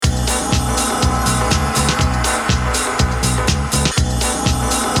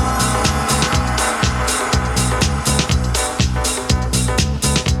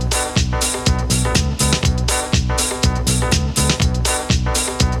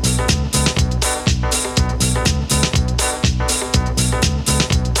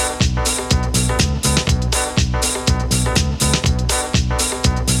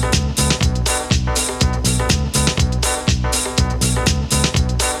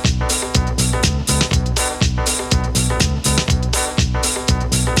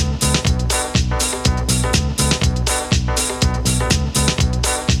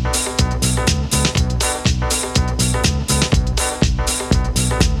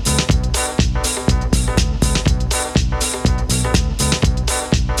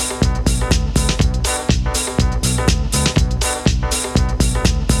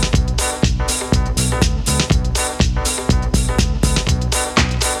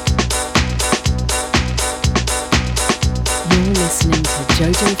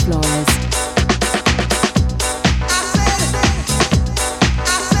jojoflores.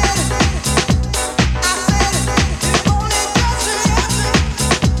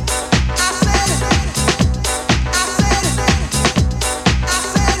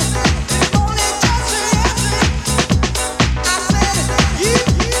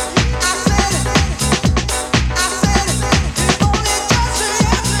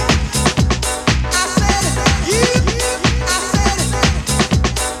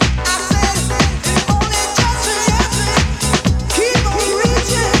 I said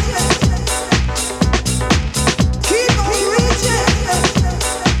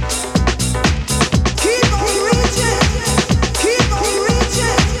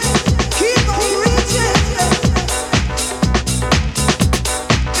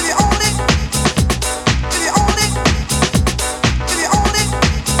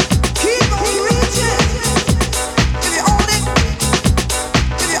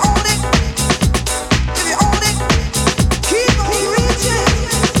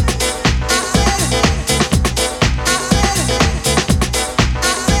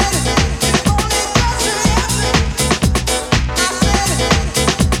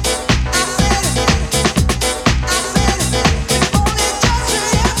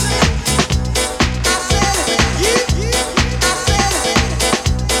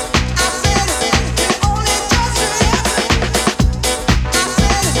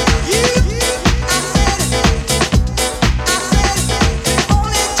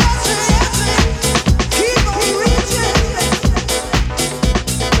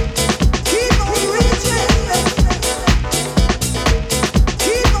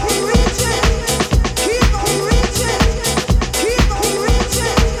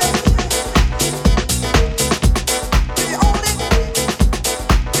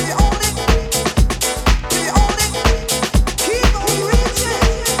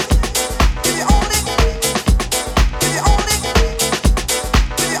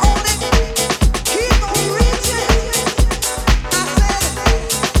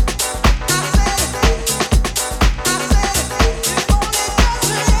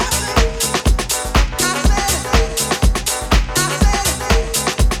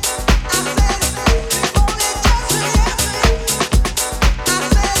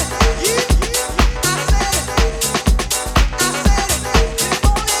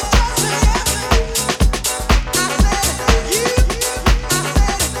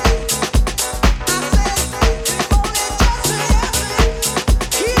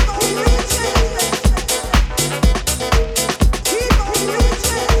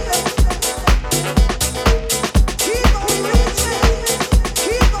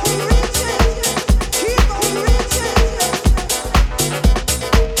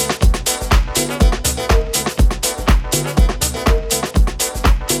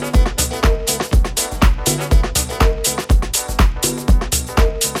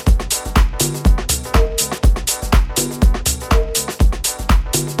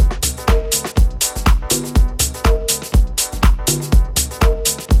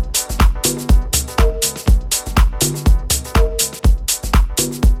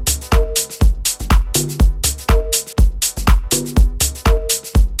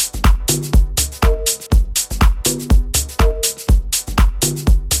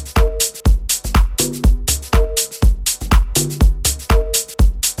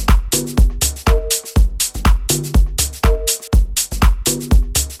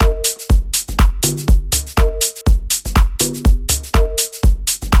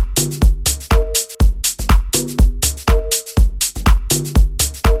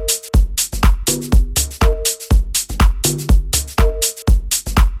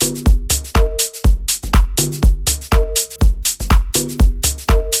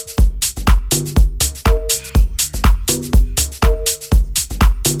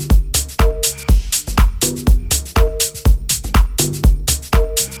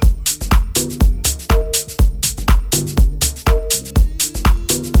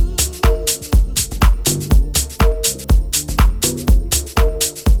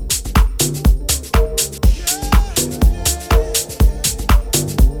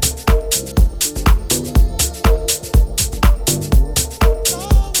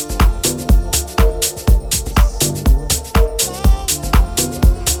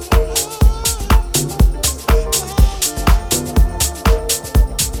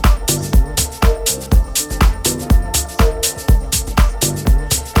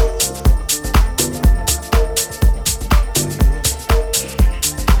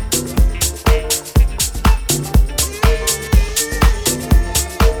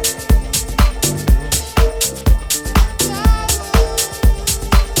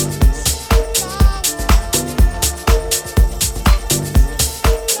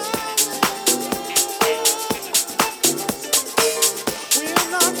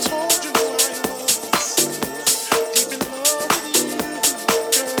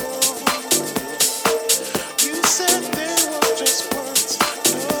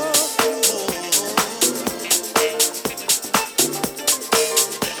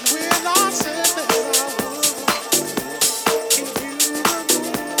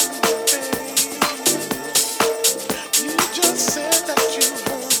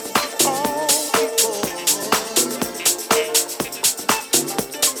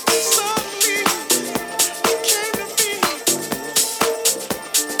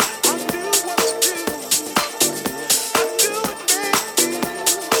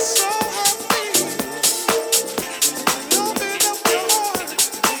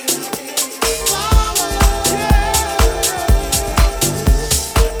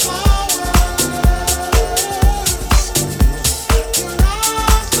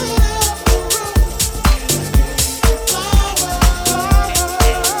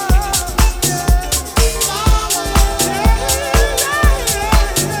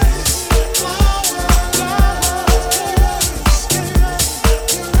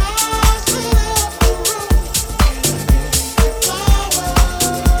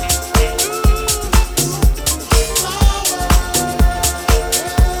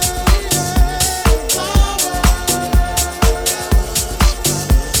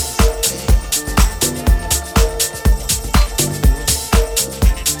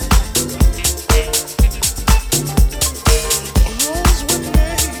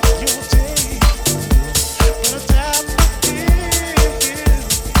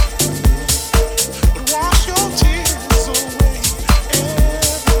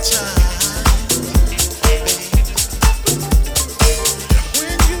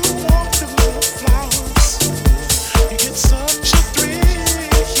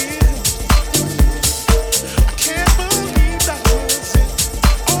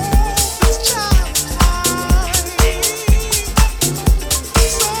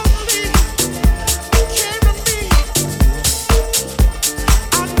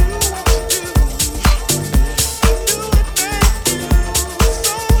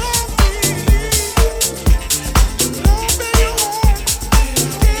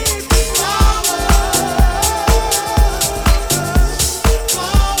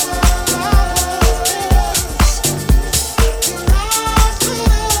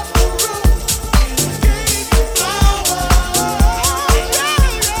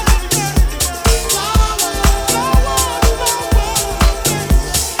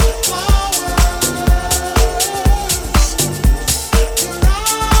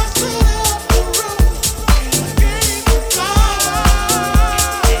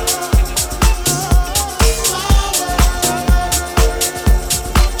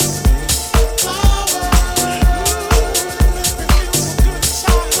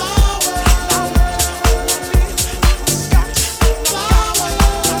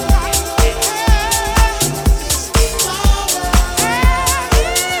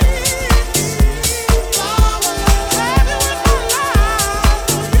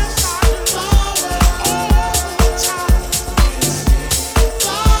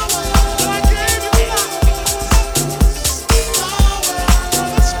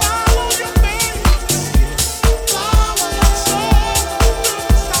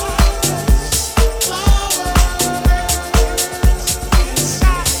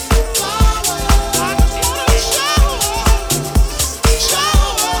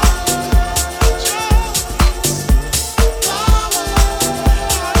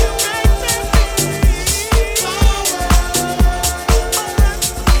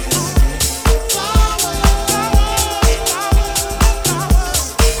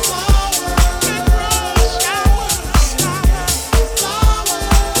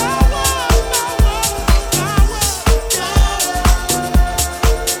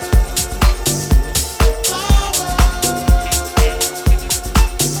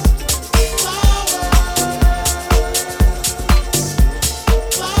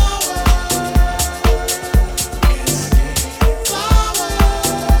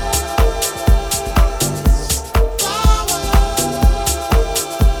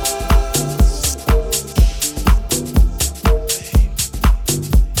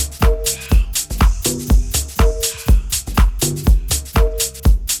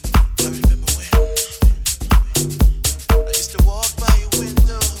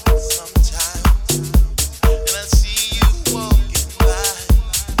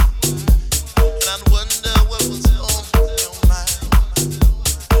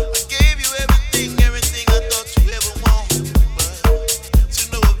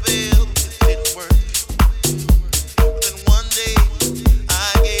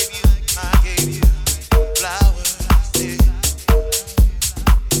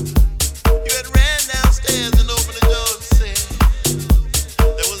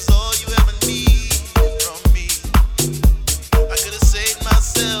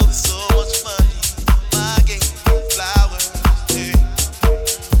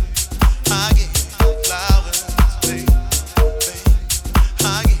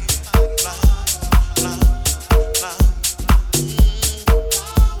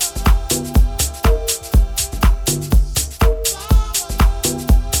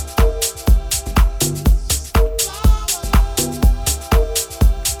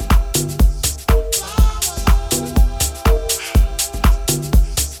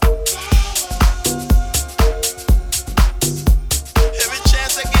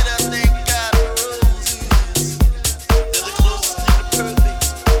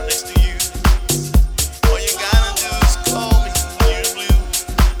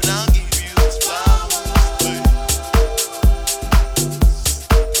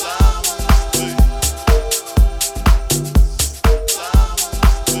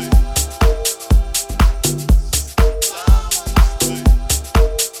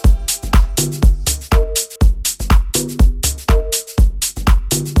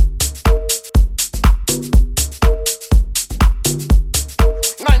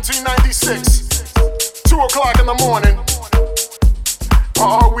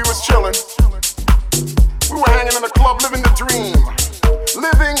club living the dream.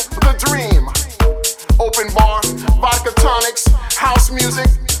 Living the dream. Open bar, vodka tonics, house music,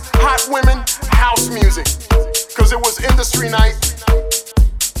 hot women, house music. Cause it was industry night.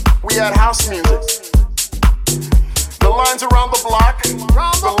 We had house music. The lines around the block,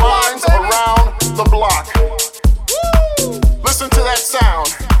 the lines around the block. Listen to that sound.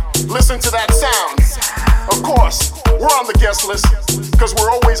 Listen to that sound. Of course, we're on the guest list, cause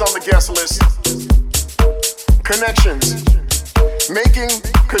we're always on the guest list. Connections. Making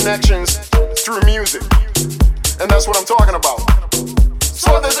connections through music. And that's what I'm talking about.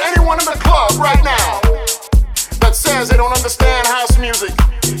 So if there's anyone in the club right now that says they don't understand house music,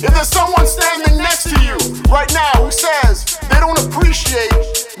 if there's someone standing next to you right now who says they don't appreciate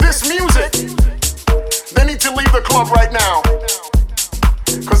this music, they need to leave the club right now.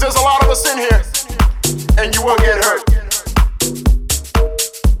 Cause there's a lot of us in here, and you will get hurt.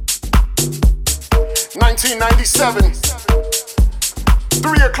 1997,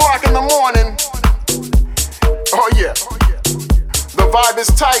 3 o'clock in the morning. Oh yeah, the vibe is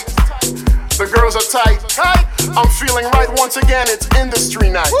tight, the girls are tight. I'm feeling right once again, it's industry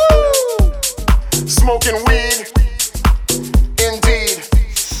night. Smoking weed, indeed,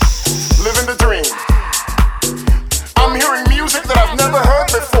 living the dream. I'm hearing music that I've never heard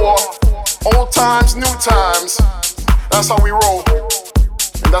before. Old times, new times. That's how we roll.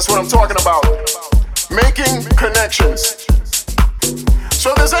 And that's what I'm talking about. Making connections.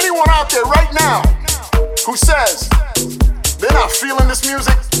 So if there's anyone out there right now who says they're not feeling this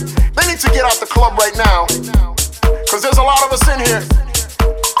music, they need to get out the club right now. Cause there's a lot of us in here,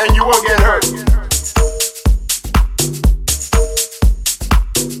 and you will get hurt.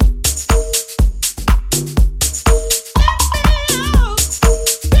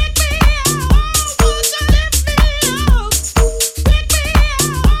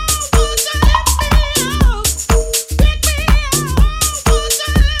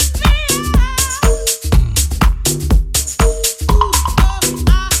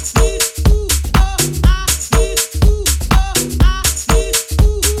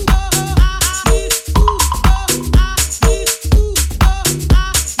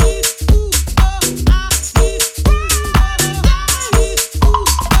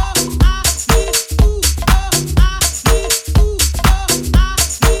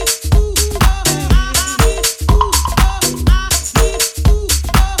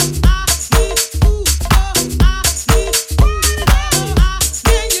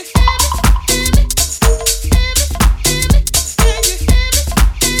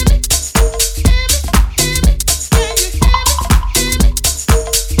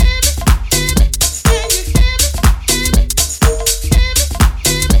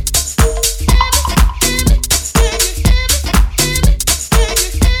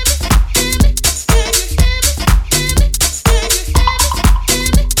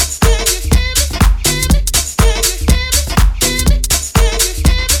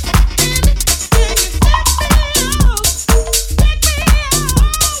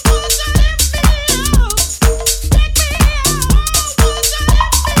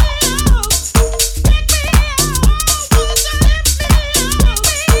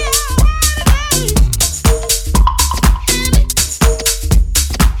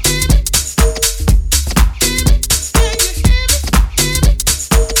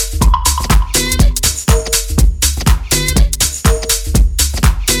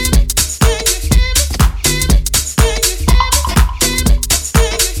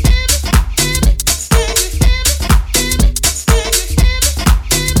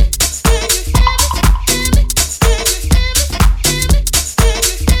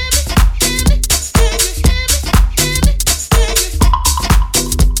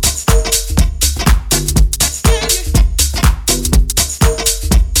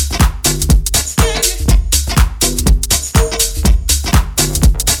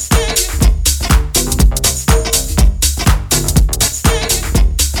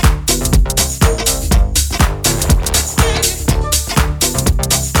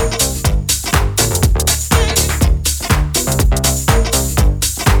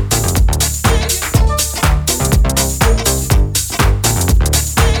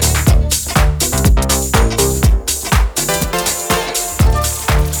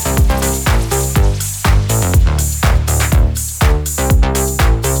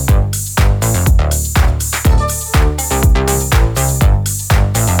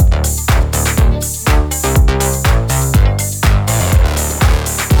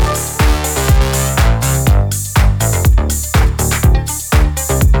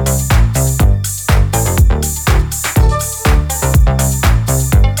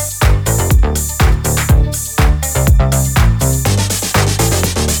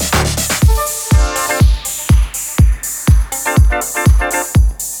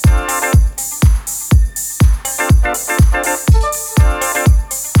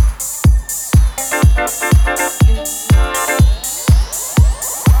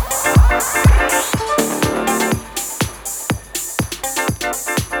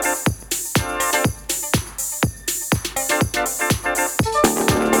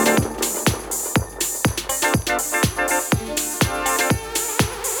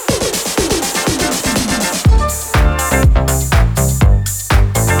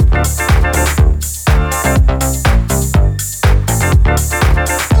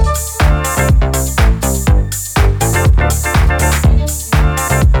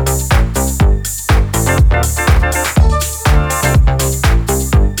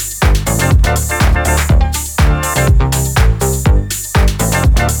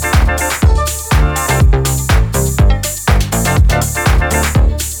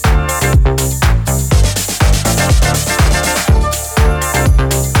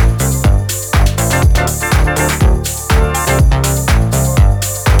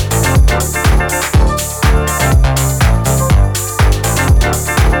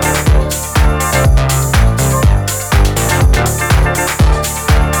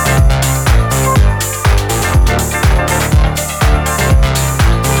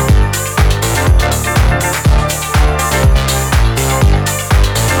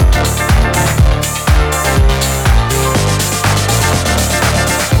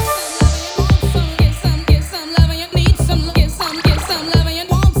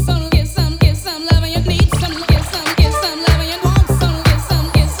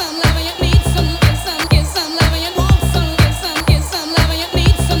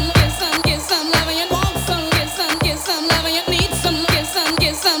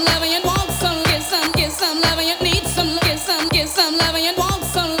 some loving, you want some, get some loving, you need some, get some loving, you want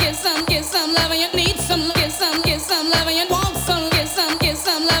some, get some loving, you need some, get some loving, you want some, get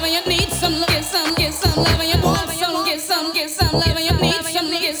some loving, you need some, get some loving, you want some, get some loving, you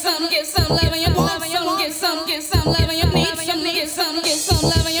need some, get some loving, you want some, get some loving, you need some, get some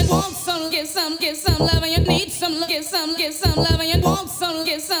loving, you want some, get some loving, you need some, get some loving, you want some,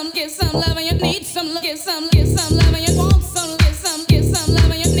 get some loving, you need some, get some loving, you want some, get some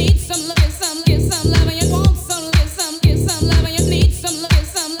loving, you need some, get some loving, you want some, get some loving, you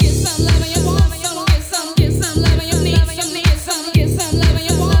need some, get some loving, you want some, get some loving, you need some, get some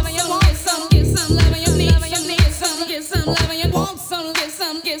loving, you want some, get some loving, you need some, get some loving, you want some,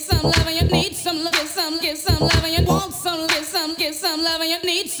 get some loving, you need some, get some loving, you want some, get some loving, you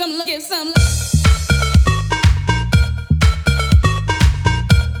need some, get some.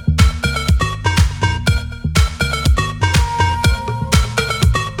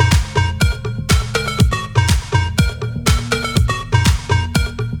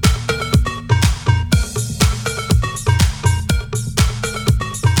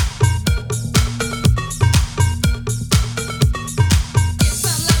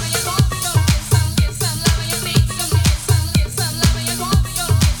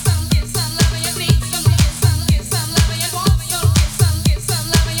 Get some loving, you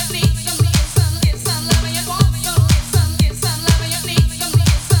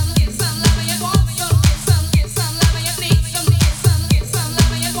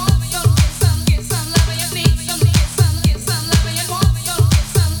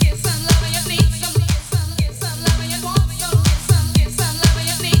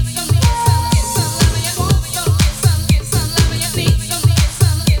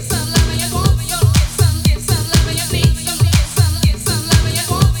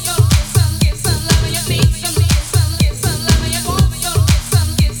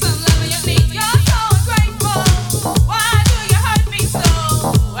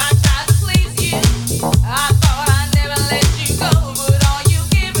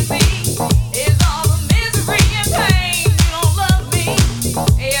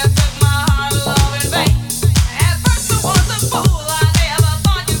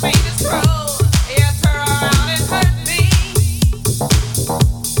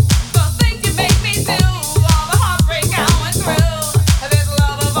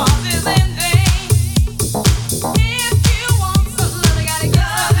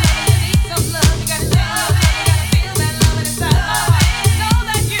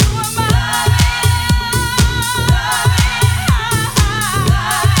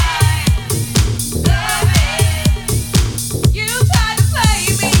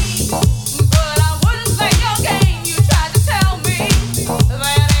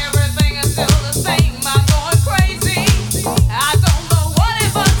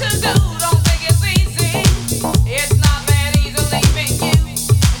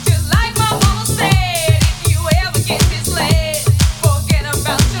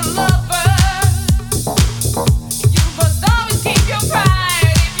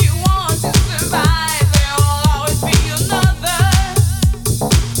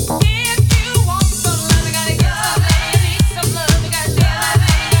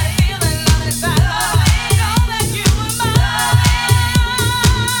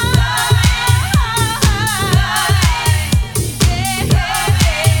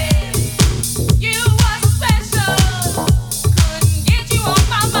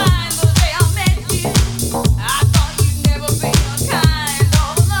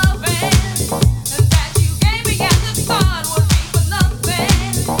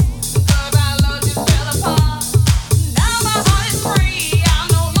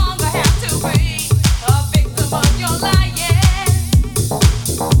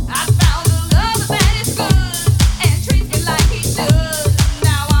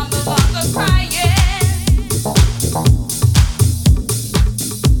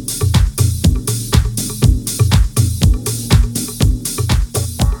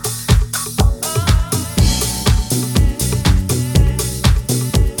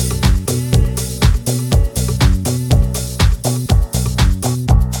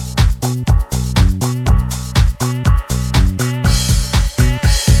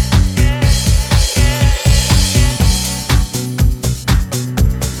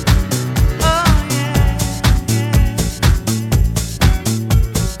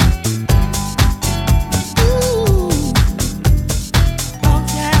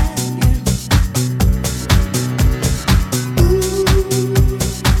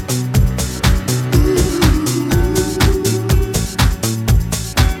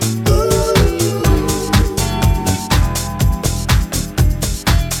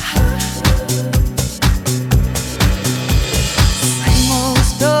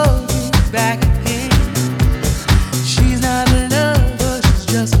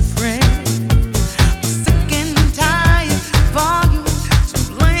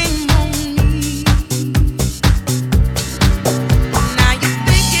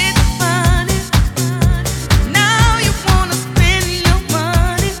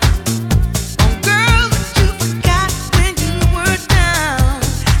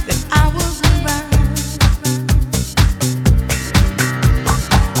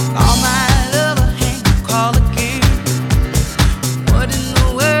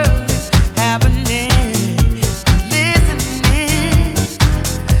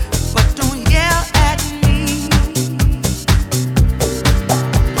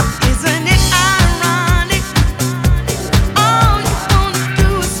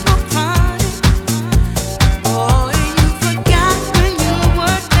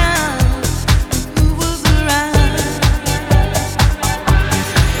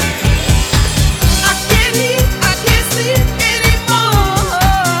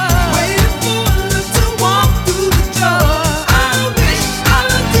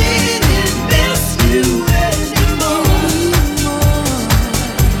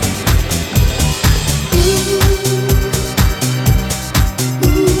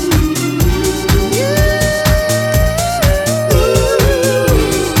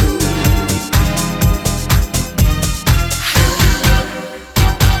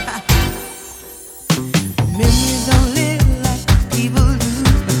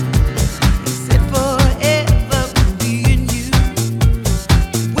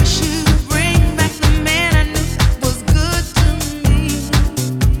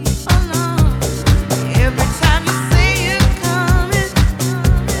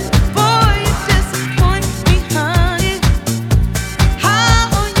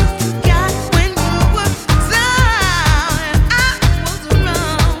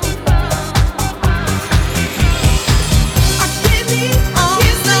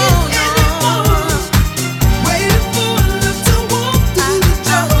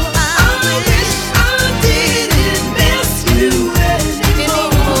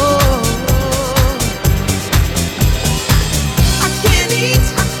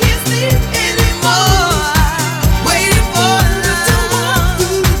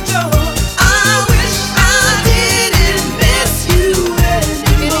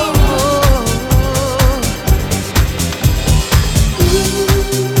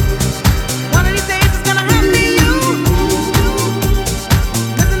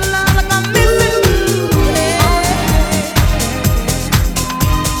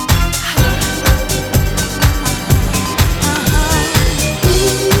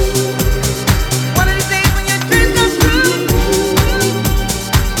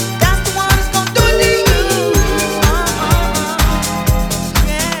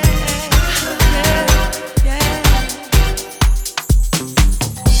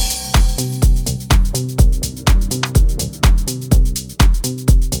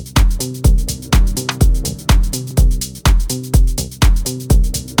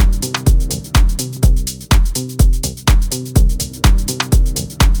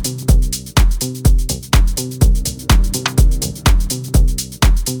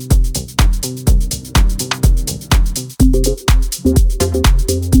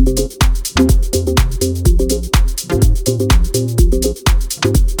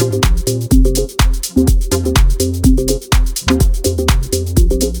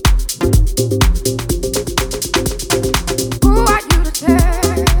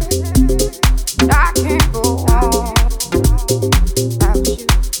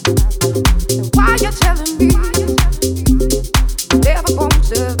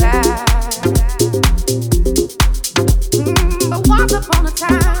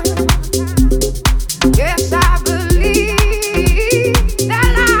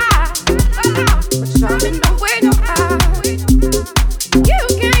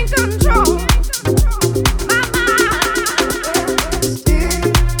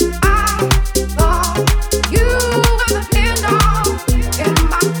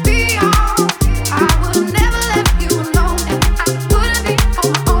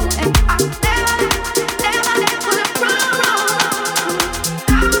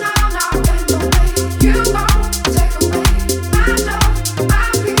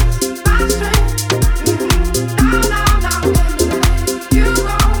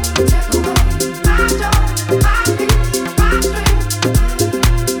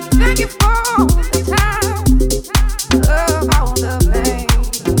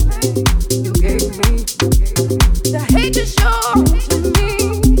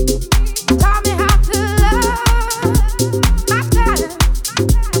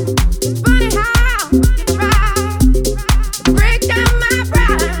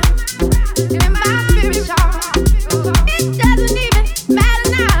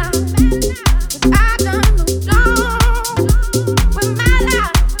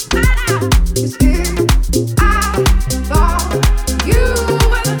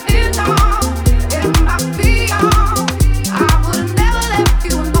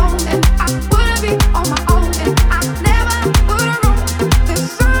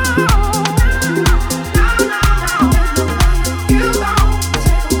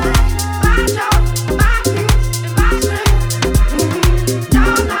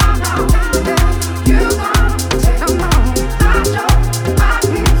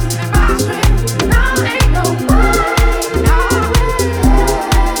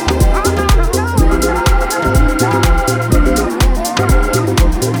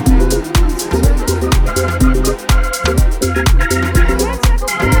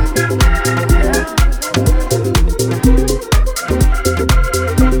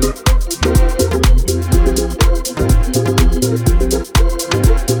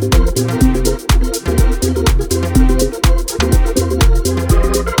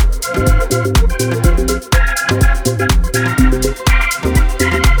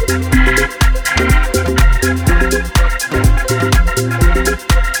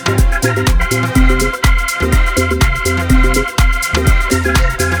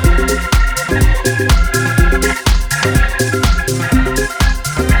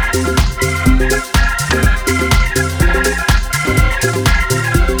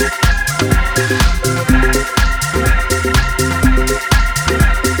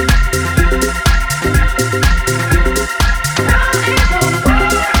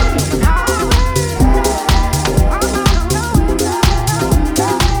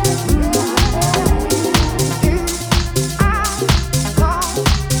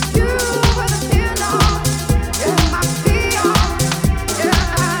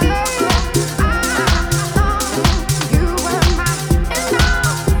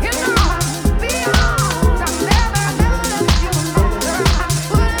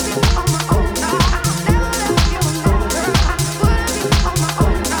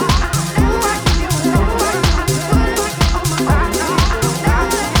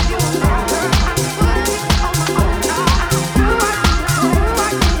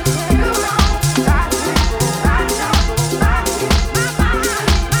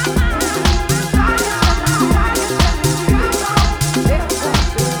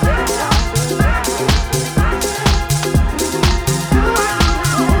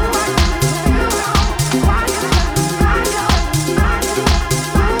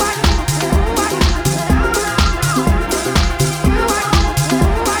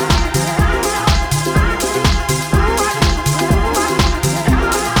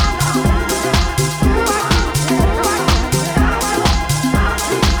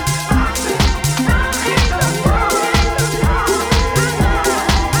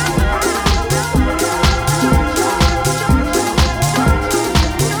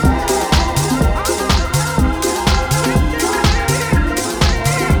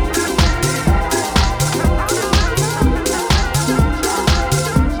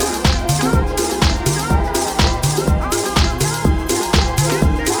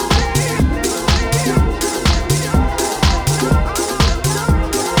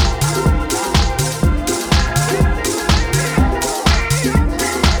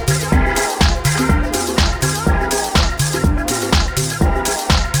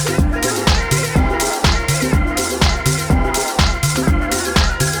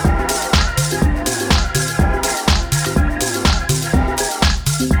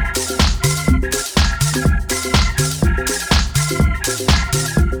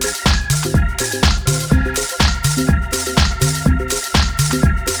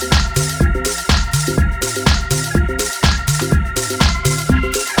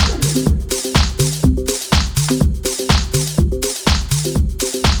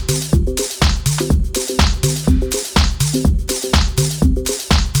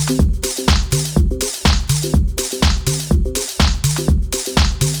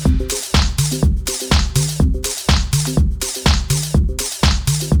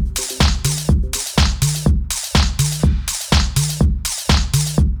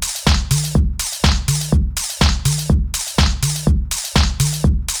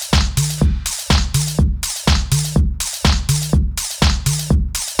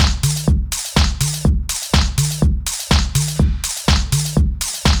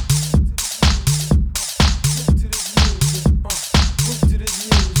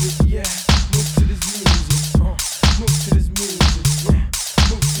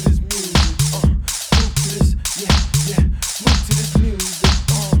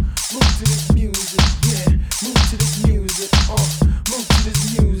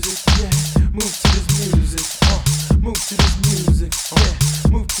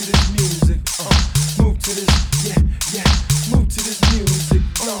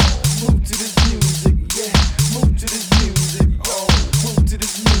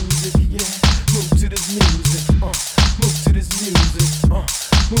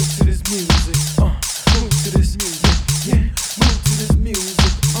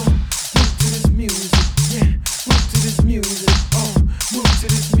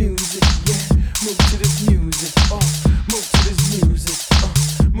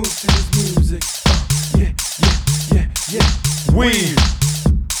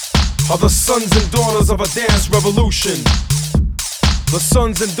are the sons and daughters of a dance revolution. The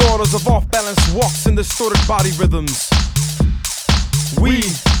sons and daughters of off-balance walks and distorted body rhythms. We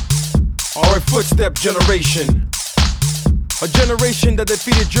are a footstep generation. A generation that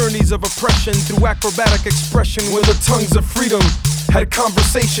defeated journeys of oppression through acrobatic expression, where the tongues of freedom had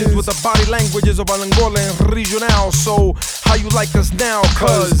conversations with the body languages of Angola and regional. So how you like us now?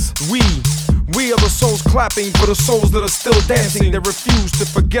 Cause we are the souls clapping for the souls that are still dancing, that refuse to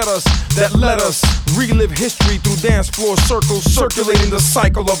forget us, that let us relive history through dance floor circles, circulating the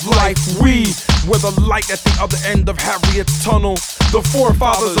cycle of life. We were the light at the other end of Harriet's tunnel, the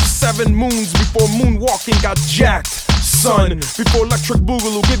forefathers of 7 moons before moonwalking got jacked. Son, before electric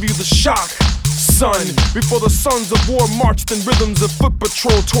boogaloo give you the shock. Son, before the sons of war marched in rhythms of foot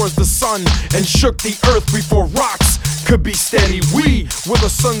patrol towards the sun and shook the earth before rocks could be steady. We were the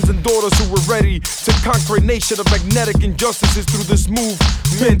sons and daughters who were ready to conquer a nation of magnetic injustices through this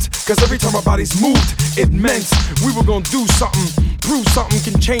movement. Cause every time our bodies moved, it meant we were gonna do something, prove something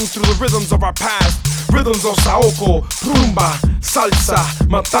can change through the rhythms of our past. Rhythms of saoko, rumba, salsa,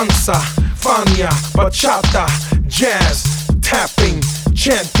 matanza, fania, bachata, jazz, tapping,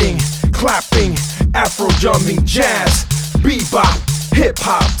 chanting, clapping, afro jumping, jazz, bebop,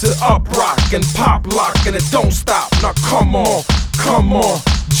 hip-hop to up-rock and pop-lock, and it don't stop. Now come on,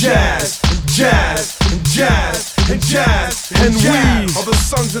 jazz, and jazz, and jazz, and jazz, and we are the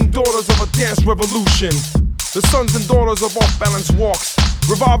sons and daughters of a dance revolution. The sons and daughters of off-balance walks,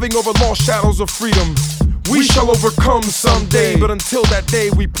 revolving over lost shadows of freedom. We shall overcome someday, but until that day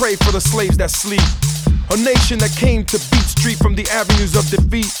we pray for the slaves that sleep. A nation that came to beat street from the avenues of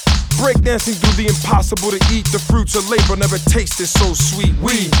defeat, breakdancing through the impossible to eat. The fruits of labor never tasted so sweet.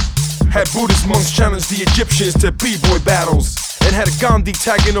 We had Buddhist monks challenge the Egyptians to b-boy battles, and had Gandhi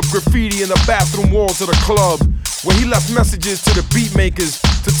tagging up graffiti in the bathroom walls of the club, where he left messages to the beat makers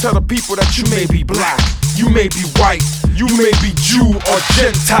to tell the people that you may be black, you may be white, you may be Jew or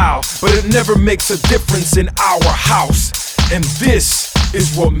Gentile, but it never makes a difference in our house. And this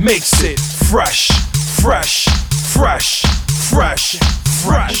is what makes it fresh, fresh, fresh, fresh,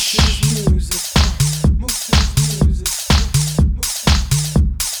 fresh.